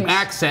the same teeth.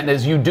 accent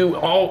as you do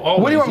all.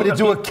 What do you want me to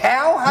do? A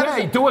cow?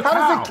 Yeah, do a How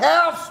does a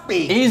cow. cow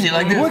speak? Easy,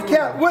 like this.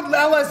 What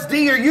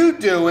LSD are you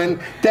doing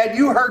that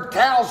you heard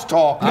cows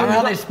talk? I don't know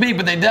how they speak,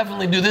 but they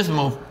definitely do this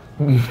move.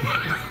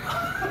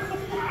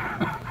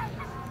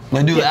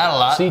 They do that a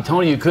lot. See,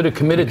 Tony, you could have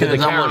committed to the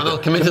Could've done one of character.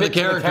 those. Commit to the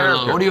character a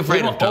little. What are you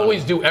afraid You of, don't Tony?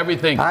 always do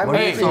everything. I'm What are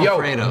you Hey, so yo,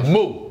 afraid of?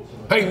 moo.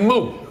 Hey,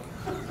 moo.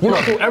 You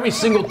don't do every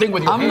single thing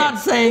with your I'm hand. not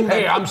saying that-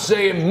 Hey, I'm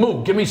saying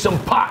moo. Give me some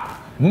pot.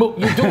 Moo.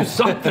 You do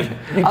something.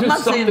 You I'm do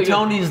not saying something.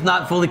 Tony's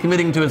not fully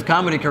committing to his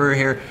comedy career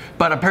here,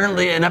 but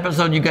apparently an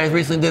episode you guys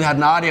recently did had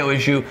an audio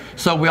issue,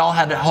 so we all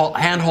had to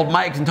hand-hold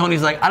mics, and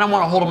Tony's like, I don't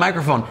want to hold a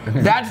microphone.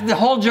 That's the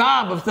whole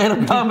job of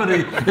stand-up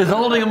comedy, is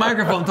holding a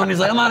microphone. Tony's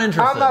like, I'm not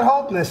interested. I'm not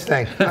holding this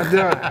thing. I'm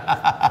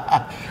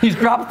not doing it. He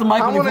drops the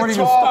mic I before want it to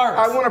even talk.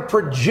 starts. I want to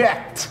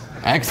project.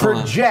 Excellent.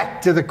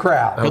 Project to the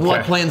crowd. Good luck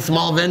Okay. playing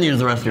small venues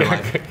the rest of your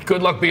life.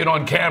 Good luck being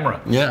on camera.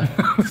 Yeah.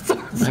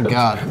 Thank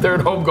God. They're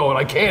at home going,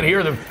 I can't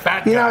hear the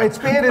fat You know, guy. it's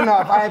bad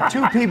enough. I have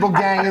 2 people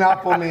ganging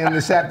up on me in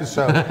this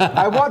episode.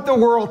 I want the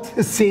world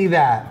to see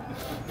that.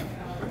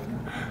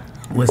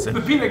 Listen.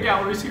 The peanut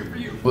gallery's here for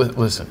you.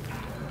 Listen,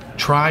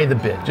 try the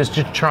bit. Just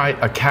try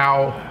a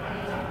cow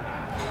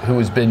who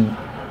has been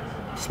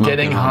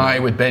getting high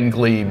with Ben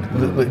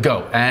Gleib.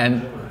 Go,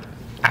 and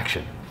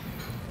action.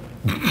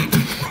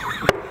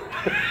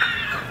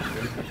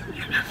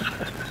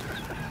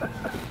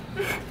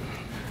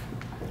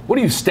 What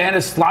are you,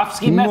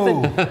 Stanislavski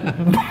Moo.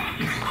 method?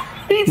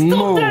 He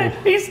still Moo. did.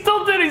 He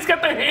still did. He's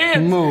got the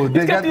hands. Moo. He's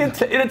They got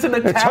got- it's an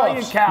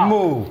Italian tough. cow.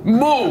 Moo.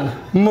 Moo.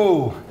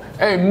 Moo.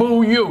 Hey,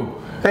 moo you.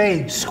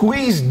 Hey,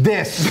 squeeze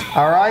this,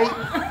 all right?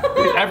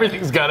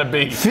 Everything's got to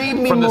be. Feed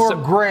me from the more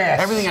grass.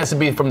 Everything has to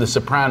be from The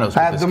Sopranos.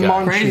 Have with the this guy.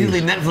 munchies.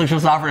 Crazily, Netflix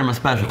just offered him a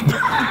special.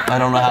 I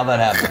don't know how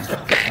that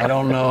happened. I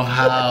don't know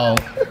how.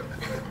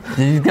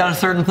 He's got a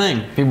certain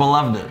thing. People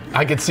loved it.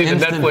 I could see the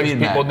Instant Netflix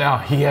feedback. people now.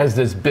 He has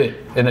this bit,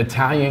 an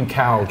Italian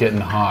cow getting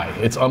high.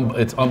 It's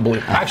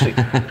unbelievable. Actually,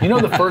 you know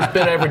the first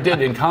bit I ever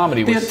did in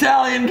comedy The was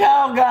Italian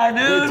cow guy,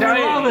 dude. I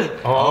love it.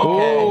 Oh,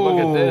 okay.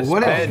 Look at this.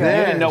 What is Ben, you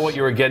this? didn't know what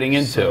you were getting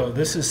into. So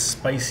this is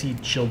spicy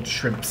chilled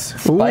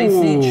shrimps.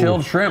 Spicy Ooh.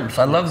 chilled shrimps.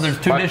 I love there's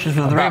two dishes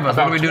for the three of us.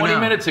 What About do we do 20 now?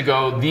 minutes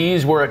ago,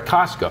 these were at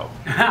Costco.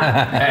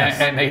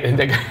 and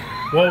they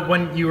Well,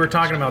 when you were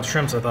talking about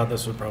shrimps, I thought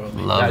this would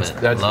probably.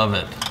 Love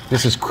it.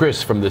 This is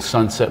Chris from the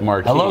Sunset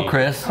Marquis. Hello,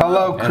 Chris.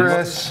 Hello,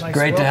 Chris.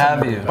 Great to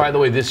have you. By the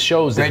way, this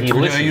shows that Great he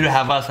for listens. you to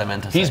have us, I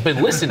meant to say. He's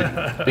been listening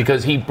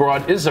because he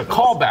brought. This is a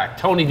callback.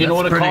 Tony, do you know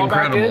what a pretty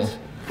callback incredible. is?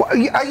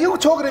 Are you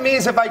talking to me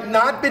as if I've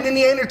not been in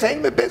the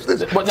entertainment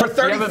business Well, for you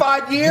 35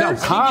 haven't- years? No,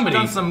 comedy.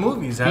 You've done some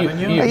movies, haven't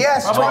you?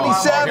 Yes, Probably a lot more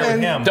 27.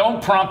 than him.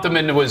 Don't prompt him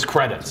into his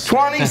credits.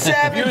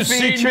 27 You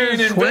see me in features.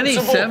 Invincible?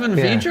 27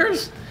 Yeah.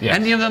 features? Yes.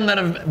 Any of them that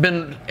have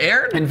been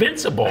aired?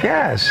 Invincible.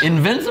 Yes.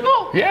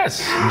 Invincible? Yes.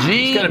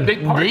 He's got a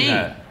big part in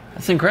that.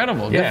 That's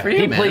incredible. Good Yeah, for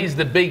you, he man. plays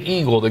the big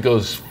eagle that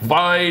goes,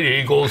 fight,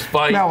 eagles,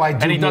 fight. No, I do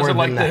and he does more it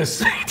like than that.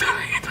 this.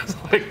 He does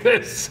it like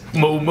this.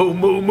 Moo, moo,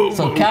 moo, moo,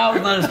 So moo.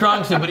 cow's not a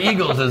strong suit, but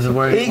eagles is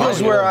where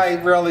Eagles where I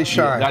really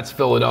shine. That's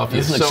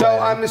Philadelphia. So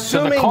I'm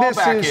assuming the this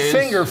callback is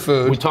finger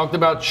food. We talked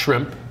about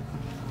shrimp.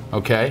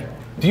 Okay.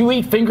 Do you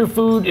eat finger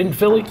food in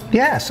Philly?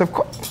 Yes, of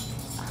course.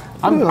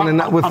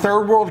 With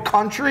third world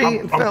country.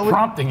 I'm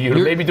prompting you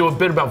to maybe do a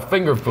bit about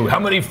finger food. How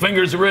many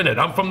fingers are in it?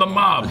 I'm from the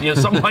mob. You know,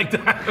 something like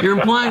that. You're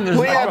implying there's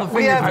we all the have,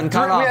 fingers been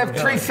cut off.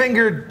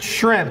 three-fingered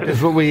shrimp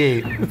is what we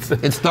eat.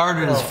 It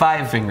started as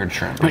five-fingered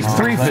shrimp.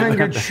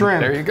 Three-fingered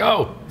shrimp. There you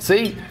go.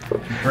 See?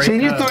 See,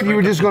 you thought you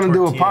were just going to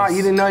do a pie.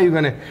 You didn't know you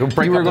were Break up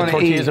the going to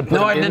tortillas eat. and put No,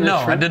 them I in didn't the know.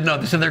 I shrimp. didn't know.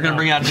 They said they're going to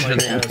bring out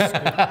dishes.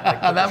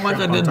 That much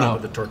I did know.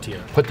 The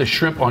tortilla. Put the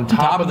shrimp on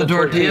top of the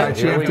tortilla. Right,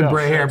 you have to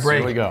break. Here, break.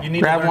 Here we go. You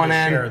need Grab to learn one to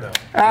end. share,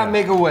 though.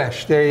 Make a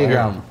wish. There you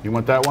go. You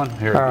want that one?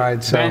 Here. All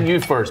right, so- Ben,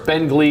 you first.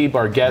 Ben Gleib,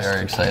 our guest.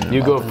 Very excited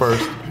You about go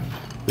this. first.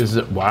 This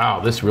is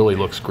wow. This really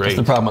looks great.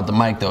 The problem with the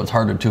mic, though, it's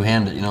hard to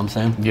two-hand it. You know what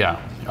I'm saying? Yeah,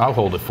 I'll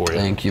hold it for you.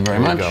 Thank you very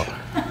Here we much.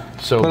 go.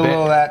 So Put a Ben-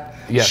 little of that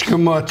Yes.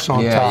 schmutz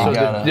on Yeah, top. you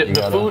got it.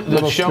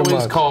 The show is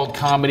schmutz. called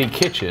Comedy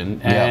Kitchen,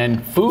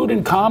 and food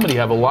and comedy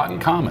have a lot in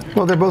common.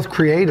 Well, they're both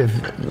creative.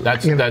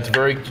 That's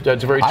very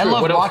true. I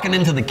love What else? walking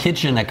into the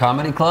kitchen at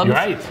comedy clubs. You're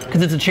right.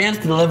 Because it's a chance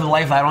to live a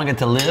life I don't get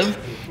to live.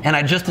 And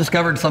I just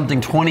discovered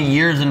something 20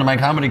 years into my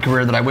comedy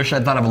career that I wish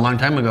I'd thought of a long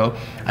time ago.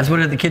 I just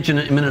went to the kitchen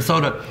in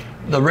Minnesota.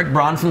 The Rick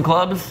Bronson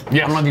clubs.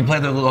 Yes. I don't know if you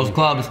played those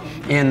clubs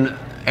in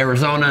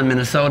Arizona and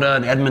Minnesota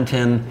and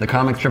Edmonton. The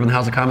Comic Strip and the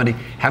House of Comedy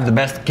have the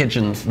best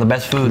kitchens, the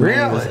best food Really?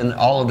 menus in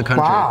all of the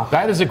country. Wow.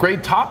 That is a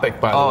great topic,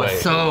 by the Oh, way.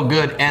 it's so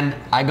good. And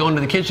I go into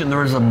the kitchen, there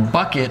was a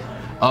bucket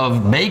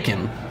of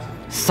bacon,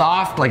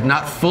 soft, like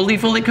not fully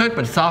cooked,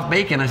 but soft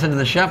bacon. I said to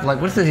the chef, like,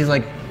 what's this? He's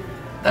like,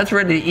 that's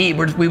ready to eat.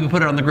 We would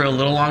put it on the grill a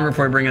little longer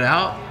before we bring it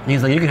out. And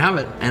he's like, you can have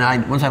it.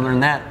 And once I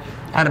learned that,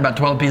 I had about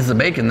 12 pieces of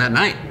bacon that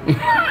night.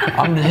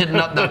 I'm hitting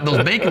up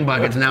those bacon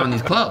buckets now in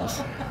these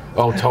clubs.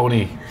 Oh,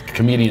 Tony,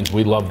 comedians,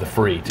 we love the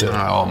free too.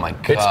 Oh my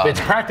God. It's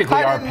practically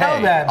I our didn't pay.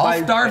 know that. I'll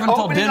By starve until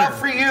opening dinner. up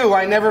for you,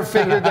 I never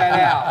figured that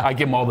out. I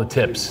give them all the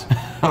tips.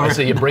 I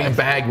say you bring a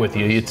bag with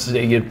you.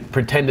 You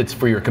pretend it's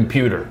for your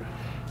computer,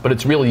 but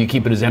it's really you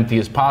keep it as empty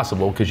as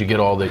possible because you get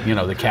all the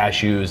the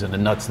cashews and the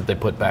nuts that they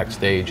put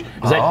backstage.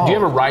 Do you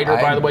have a writer,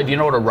 by the way? Do you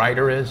know what a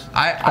writer is?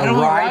 I don't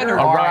know rider?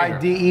 a A writer. rider.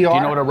 R-I-D-E-R? Do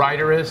you know what a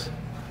writer is?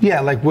 Yeah,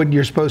 like what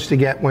you're supposed to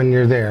get when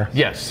you're there.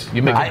 Yes,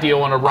 you make a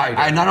deal on a writer.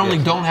 I not only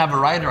Yes. don't have a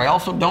writer, I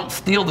also don't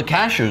steal the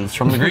cashews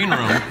from the green room.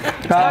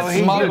 Oh,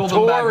 he's Smuggle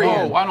them back notorious.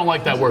 home. Oh, I don't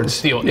like that word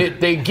steal.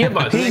 They give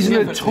us. He's they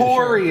give-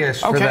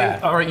 notorious for Okay,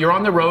 that. all right. You're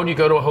on the road. You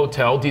go to a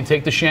hotel. Do you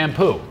take the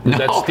shampoo? Is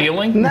that No.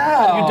 stealing? No.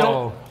 You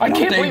don't. I don't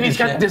can't take believe he's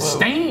the got shampoo.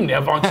 disdain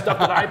on stuff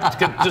that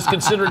I just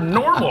consider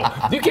normal.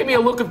 You gave me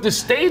a look of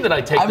disdain that I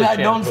take I mean, the I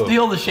don't shampoo.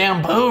 steal the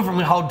shampoo from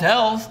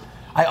hotels.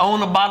 I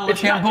own a bottle of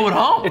shampoo at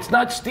home. It's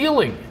not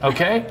stealing,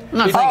 okay? I'm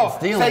not saying it's Oh,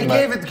 stealing, they but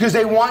gave it because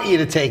they want you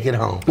to take it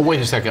home. Wait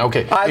a second.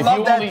 Okay. I If love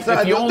you that. only-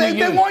 if you only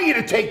They use- want you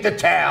to take the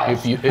towels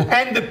If you-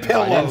 and the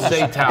pillows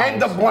say towels.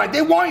 and the blanket.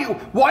 They want you.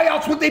 Why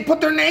else would they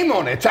put their name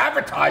on it? It's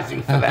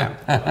advertising for them.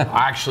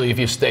 Actually, if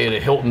you stay at a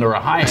Hilton or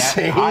a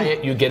See?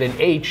 Hyatt, you get an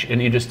H,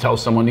 and you just tell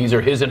someone these are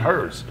his and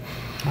hers.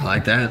 I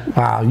like that.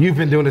 Wow, you've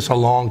been doing this a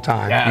long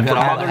time. Yeah, You for got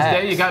all the Mother's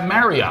Day, hats. you got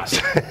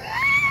Marriott.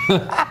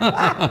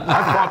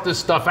 I thought this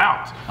stuff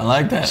out. I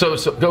like that. So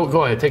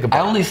go ahead, take a I bite.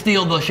 only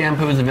steal those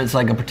shampoos if it's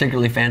like a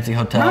particularly fancy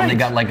hotel and they Right.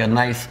 got like a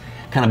nice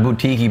kind of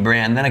boutique-y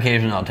brand. Then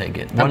occasionally I'll take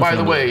it. And Once by in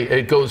the a blue. way,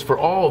 it goes for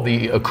all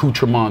the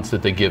accoutrements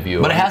that they give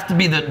you. But it has to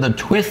be the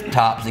twist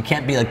tops. It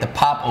can't be like the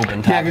pop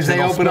open tops. Yeah, 'cause they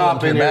don't open spill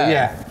up into your and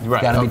you're- bag. yeah.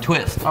 Right. Got to be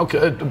twist.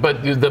 Okay,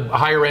 but the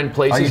higher end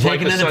places Are you like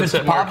taking the it if it's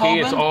Sunset pop Marquis,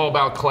 it's open? all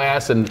about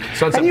class and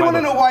Sunset. And you by want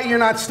to the- know why you're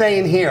not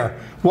staying here?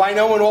 Why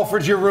no one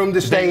offers you room to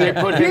stay They here?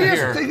 put him You're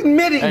here. just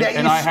admitting that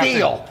And you I have to-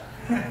 steal.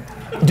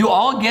 Do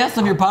all guests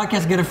of your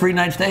podcast get a free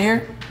night stay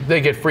here?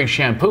 They get free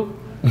shampoo.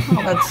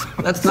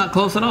 That's not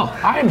close at all.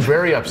 I am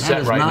very That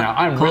upset is right not now.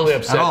 I'm close really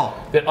at upset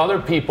all. that other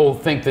people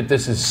think that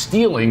this is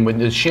stealing with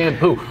this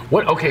shampoo.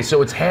 What? Okay,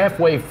 so it's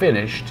halfway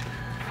finished.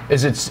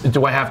 Is it?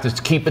 Do I have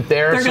to keep it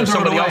there They're so gonna throw it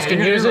somebody away. else can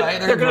You're use it?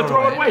 right. They're going to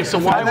throw it away. So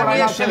why would Let I me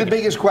not ask you take the it?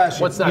 biggest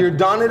question. What's that? You're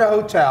done at a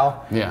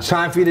hotel. Yeah. It's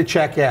time for you to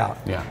check out.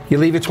 Yeah. You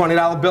leave a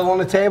 $20 bill on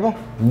the table?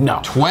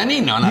 No.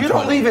 20? No, not You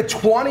don't 20. leave a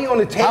 20 on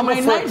the table. How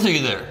many for- nights are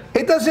you there?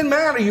 It doesn't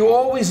matter. You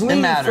always leave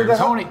for matters. the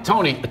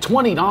Tony,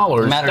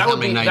 $20. Matters That how would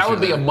many be nights that would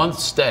you're be a there.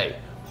 month's stay.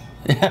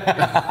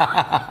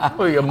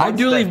 I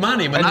do leave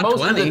money, but and not most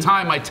 20. of the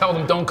time I tell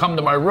them don't come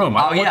to my room.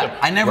 Oh yeah,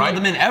 I never let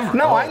them in ever.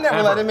 No, I never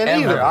Ever, let him in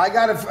ever. either. I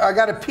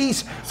got a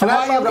piece. So and why I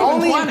are you love it. leaving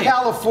Only in 20?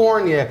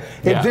 California.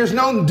 Yeah. If there's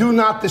no do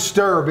not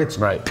disturb, it's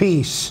Right.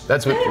 peace.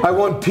 That's what. I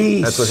want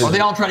peace. That's what his- Well, they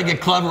all try to get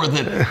clever with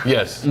it.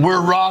 Yes.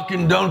 We're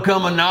rocking, don't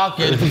come a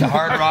knocking. It's a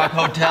Hard Rock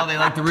Hotel. They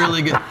like to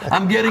really get.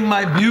 I'm getting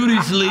my beauty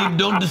sleep.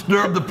 Don't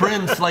disturb the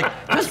prince. Like,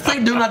 just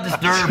say do not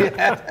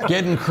disturb.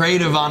 Getting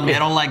creative on me. I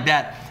don't like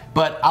that.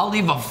 But I'll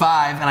leave a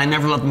 5, and I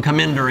never let them come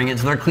in during it.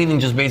 So they're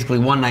cleaning just basically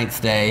one night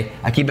stay.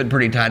 I keep it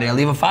pretty tidy. I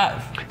leave a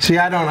 5. See,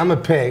 I don't. I'm a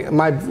pig.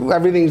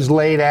 Everything's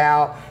laid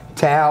out.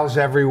 Towels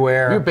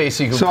everywhere. You're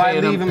basically so I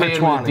paying leave them him at to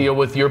 20. deal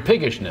with your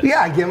piggishness. Yeah,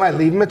 I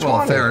leave him at 20.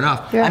 Well, fair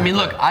enough. Yeah. I mean,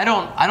 look, I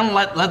don't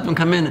let them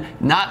come in,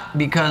 not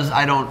because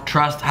I don't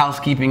trust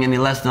housekeeping any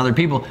less than other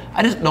people.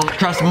 I just don't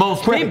trust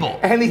most Wait, people.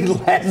 any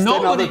less than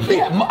Nobody, other people.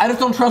 yeah, I just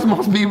don't trust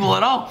most people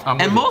at all. I'm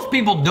with And you. most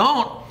people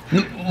don't.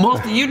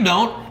 Most of you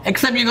don't,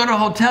 except you go to a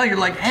hotel, you're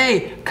like,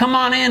 hey, come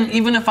on in,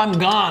 even if I'm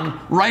gone,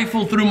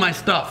 rifle through my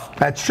stuff.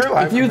 That's true.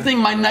 If you think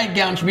my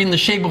nightgown should be in the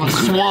shape of a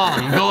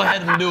swan, go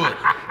ahead and do it.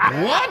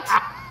 What?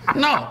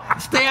 No,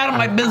 stay out of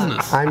my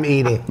business. I'm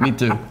eating. Me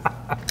too.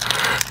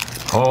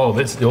 Oh,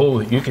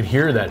 you can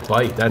hear that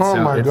bite. That Oh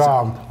sound. my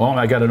God. Oh,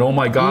 I got an oh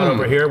my God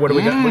over here. What do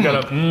we got? We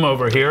got a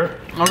over here.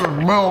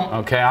 Well,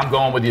 Okay, I'm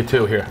going with you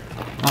too here.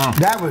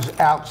 That was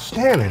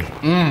outstanding.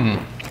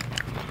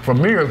 For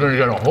me, you're gonna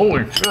get a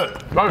holy shit.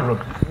 That was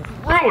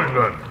really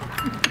good.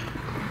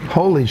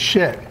 Holy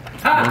shit.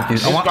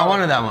 I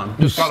wanted that one.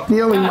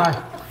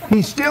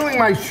 He's stealing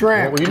my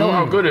shrimp. Well, you know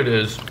how good it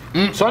is.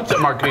 Sunset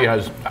Marquis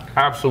has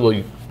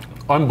absolutely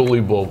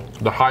unbelievable,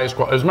 the highest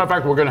quality. As a matter of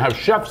fact, we're going to have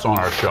chefs on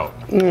our show.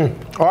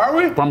 Are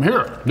we? From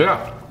here,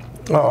 yeah.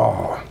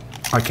 Oh.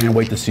 I can't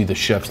wait to see the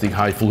chefs, the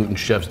highfalutin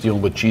chefs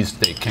dealing with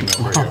Cheesesteak King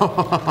over here.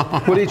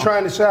 What are you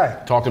trying to say?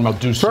 Talking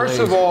about douce. First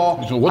of all,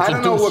 What's I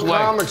don't know what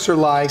comics are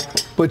like,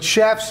 but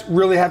chefs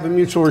really have a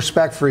mutual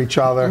respect for each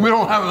other. We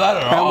don't have that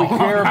at And all. we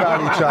care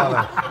about each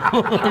other.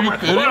 Are you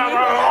kidding?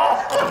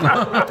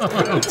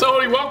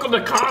 Tony, welcome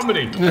to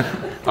comedy.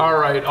 All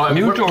right,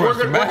 Mutual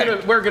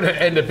we're gonna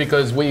end it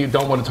because we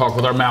don't want to talk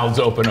with our mouths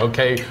open,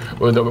 okay?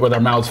 With our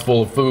mouths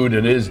full of food.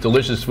 It is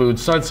delicious food.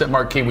 Sunset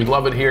Marquis, we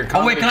love it here.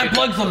 Oh wait, can I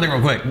plug something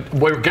real quick?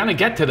 We're gonna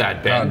get to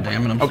that, Ben. God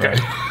damn it, I'm okay.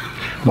 sorry.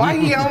 Why are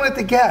you yelling at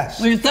the guests?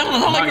 Well, you sounded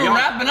like you were Not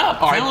wrapping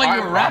up. All right, Sounded like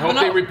you were I wrapping hope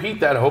up. they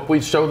repeat that. I hope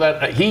we show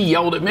that. He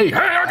yelled at me. Hey,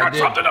 I got did.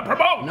 something to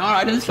promote. No,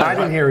 I didn't say I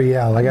that. didn't hear a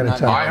yell, I gotta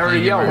tell you. I heard a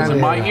yell. It was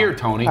in my ear,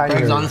 Tony. I hear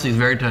Craig's you. honesty is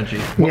very touchy.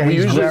 Yeah,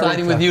 he's usually I'm very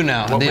siding with you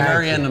now. At the Thank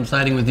very you. end, I'm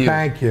siding with you.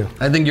 Thank you.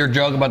 I think your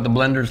joke about the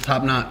blender's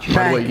top notch.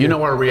 By the way, Thank you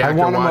know our reactor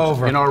I want 'em watches.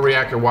 over. You know our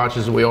reactor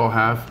watches that we all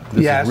have.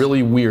 This Yes. is a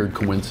really weird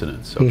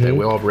coincidence. Okay,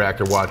 we all have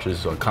reactor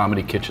watches on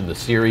Comedy Kitchen, the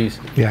series.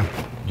 Yeah.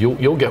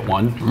 You'll get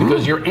one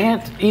because your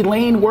aunt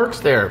Elaine works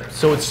there.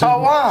 So it's the Oh,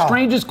 wow.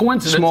 strangest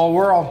coincidence. Small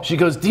world. She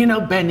goes, "Do you know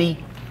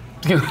Benny?"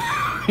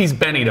 He's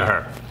Benny to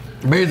her.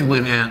 Basically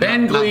an aunt.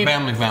 Ben not Gleib.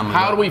 family.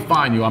 How do we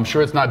find you? I'm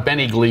sure it's not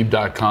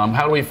BennyGleib.com.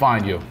 How do we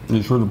find you?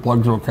 You sure the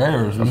plug's okay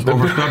or is this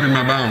overstepping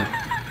my bounds?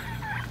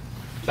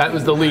 That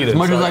was the lead. As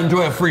much as I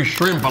enjoy a free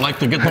shrimp, I like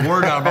to get the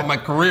word out about my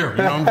career.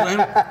 You know what I'm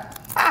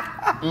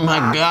saying?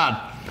 My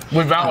God.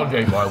 we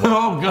validate, by the way.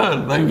 Oh,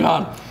 good. Thank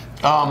God.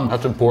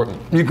 That's important.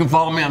 You can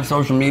follow me on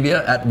social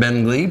media at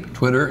Ben Gleib,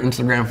 Twitter,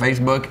 Instagram,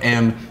 Facebook,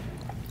 and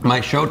my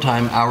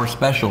Showtime Hour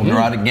Special,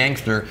 Neurotic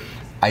Gangster.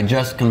 I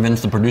just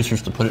convinced the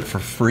producers to put it for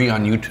free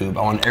on YouTube.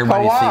 I want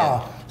everybody to see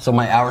it. So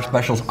my Hour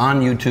Special's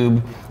on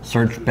YouTube.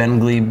 Search Ben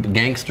Gleib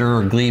Gangster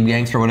or Gleib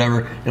Gangster,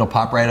 whatever. It'll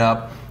pop right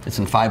up. It's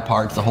in 5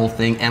 parts, the whole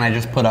thing. And I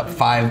just put up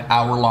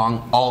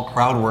 5-hour-long all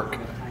crowd work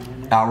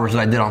hours that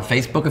I did on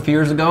Facebook a few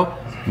years ago.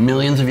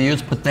 Millions of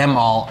views. Put them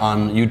all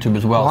on YouTube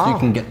as well. Wow. So you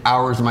can get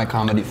hours of my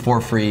comedy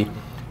for free.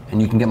 And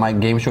you can get my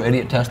game show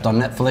Idiot Test on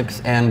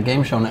Netflix and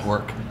Game Show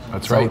Network.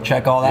 That's so right.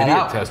 check all that Idiot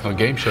out. Test on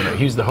Game Show.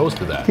 He's the host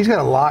of that. He's got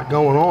a lot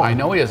going on. I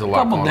know he has a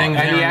lot Couple going things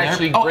on. here And he and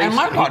actually there. Oh, and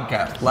my graced-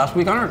 podcast, Last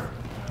Week on Earth.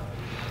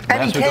 And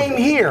he Last week- came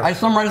here. I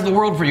summarize the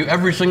world for you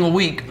every single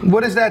week,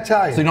 What does that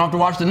tell you? so you don't have to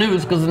watch the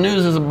news because the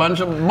news is a bunch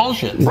of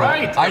bullshit.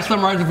 Right. I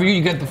summarize it for you.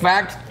 You get the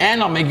facts,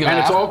 and I'll make you And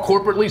laugh. it's all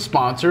corporately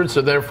sponsored, so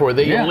therefore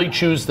they Yeah. only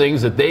choose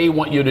things that they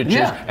want you to choose.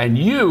 Yeah. And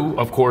you,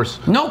 of course,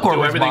 no do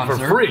corporate everything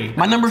sponsor. for free.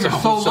 My numbers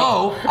are so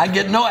low, I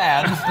get no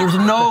ads. There's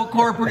no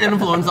corporate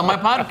influence on my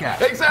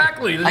podcast.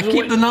 Exactly. This I is keep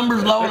what- the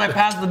numbers low and I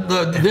pass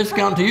the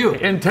discount to you.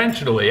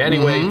 intentionally.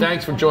 Anyway,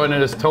 thanks for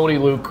joining us, Tony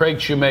Luke,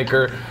 Craig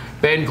Shoemaker,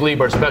 Ben Gleib,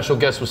 our special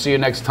guest. We'll see you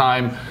next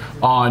time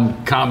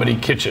on Comedy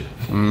Kitchen.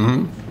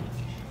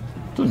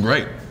 This is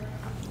great.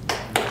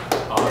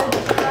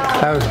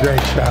 That was great,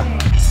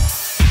 Chef.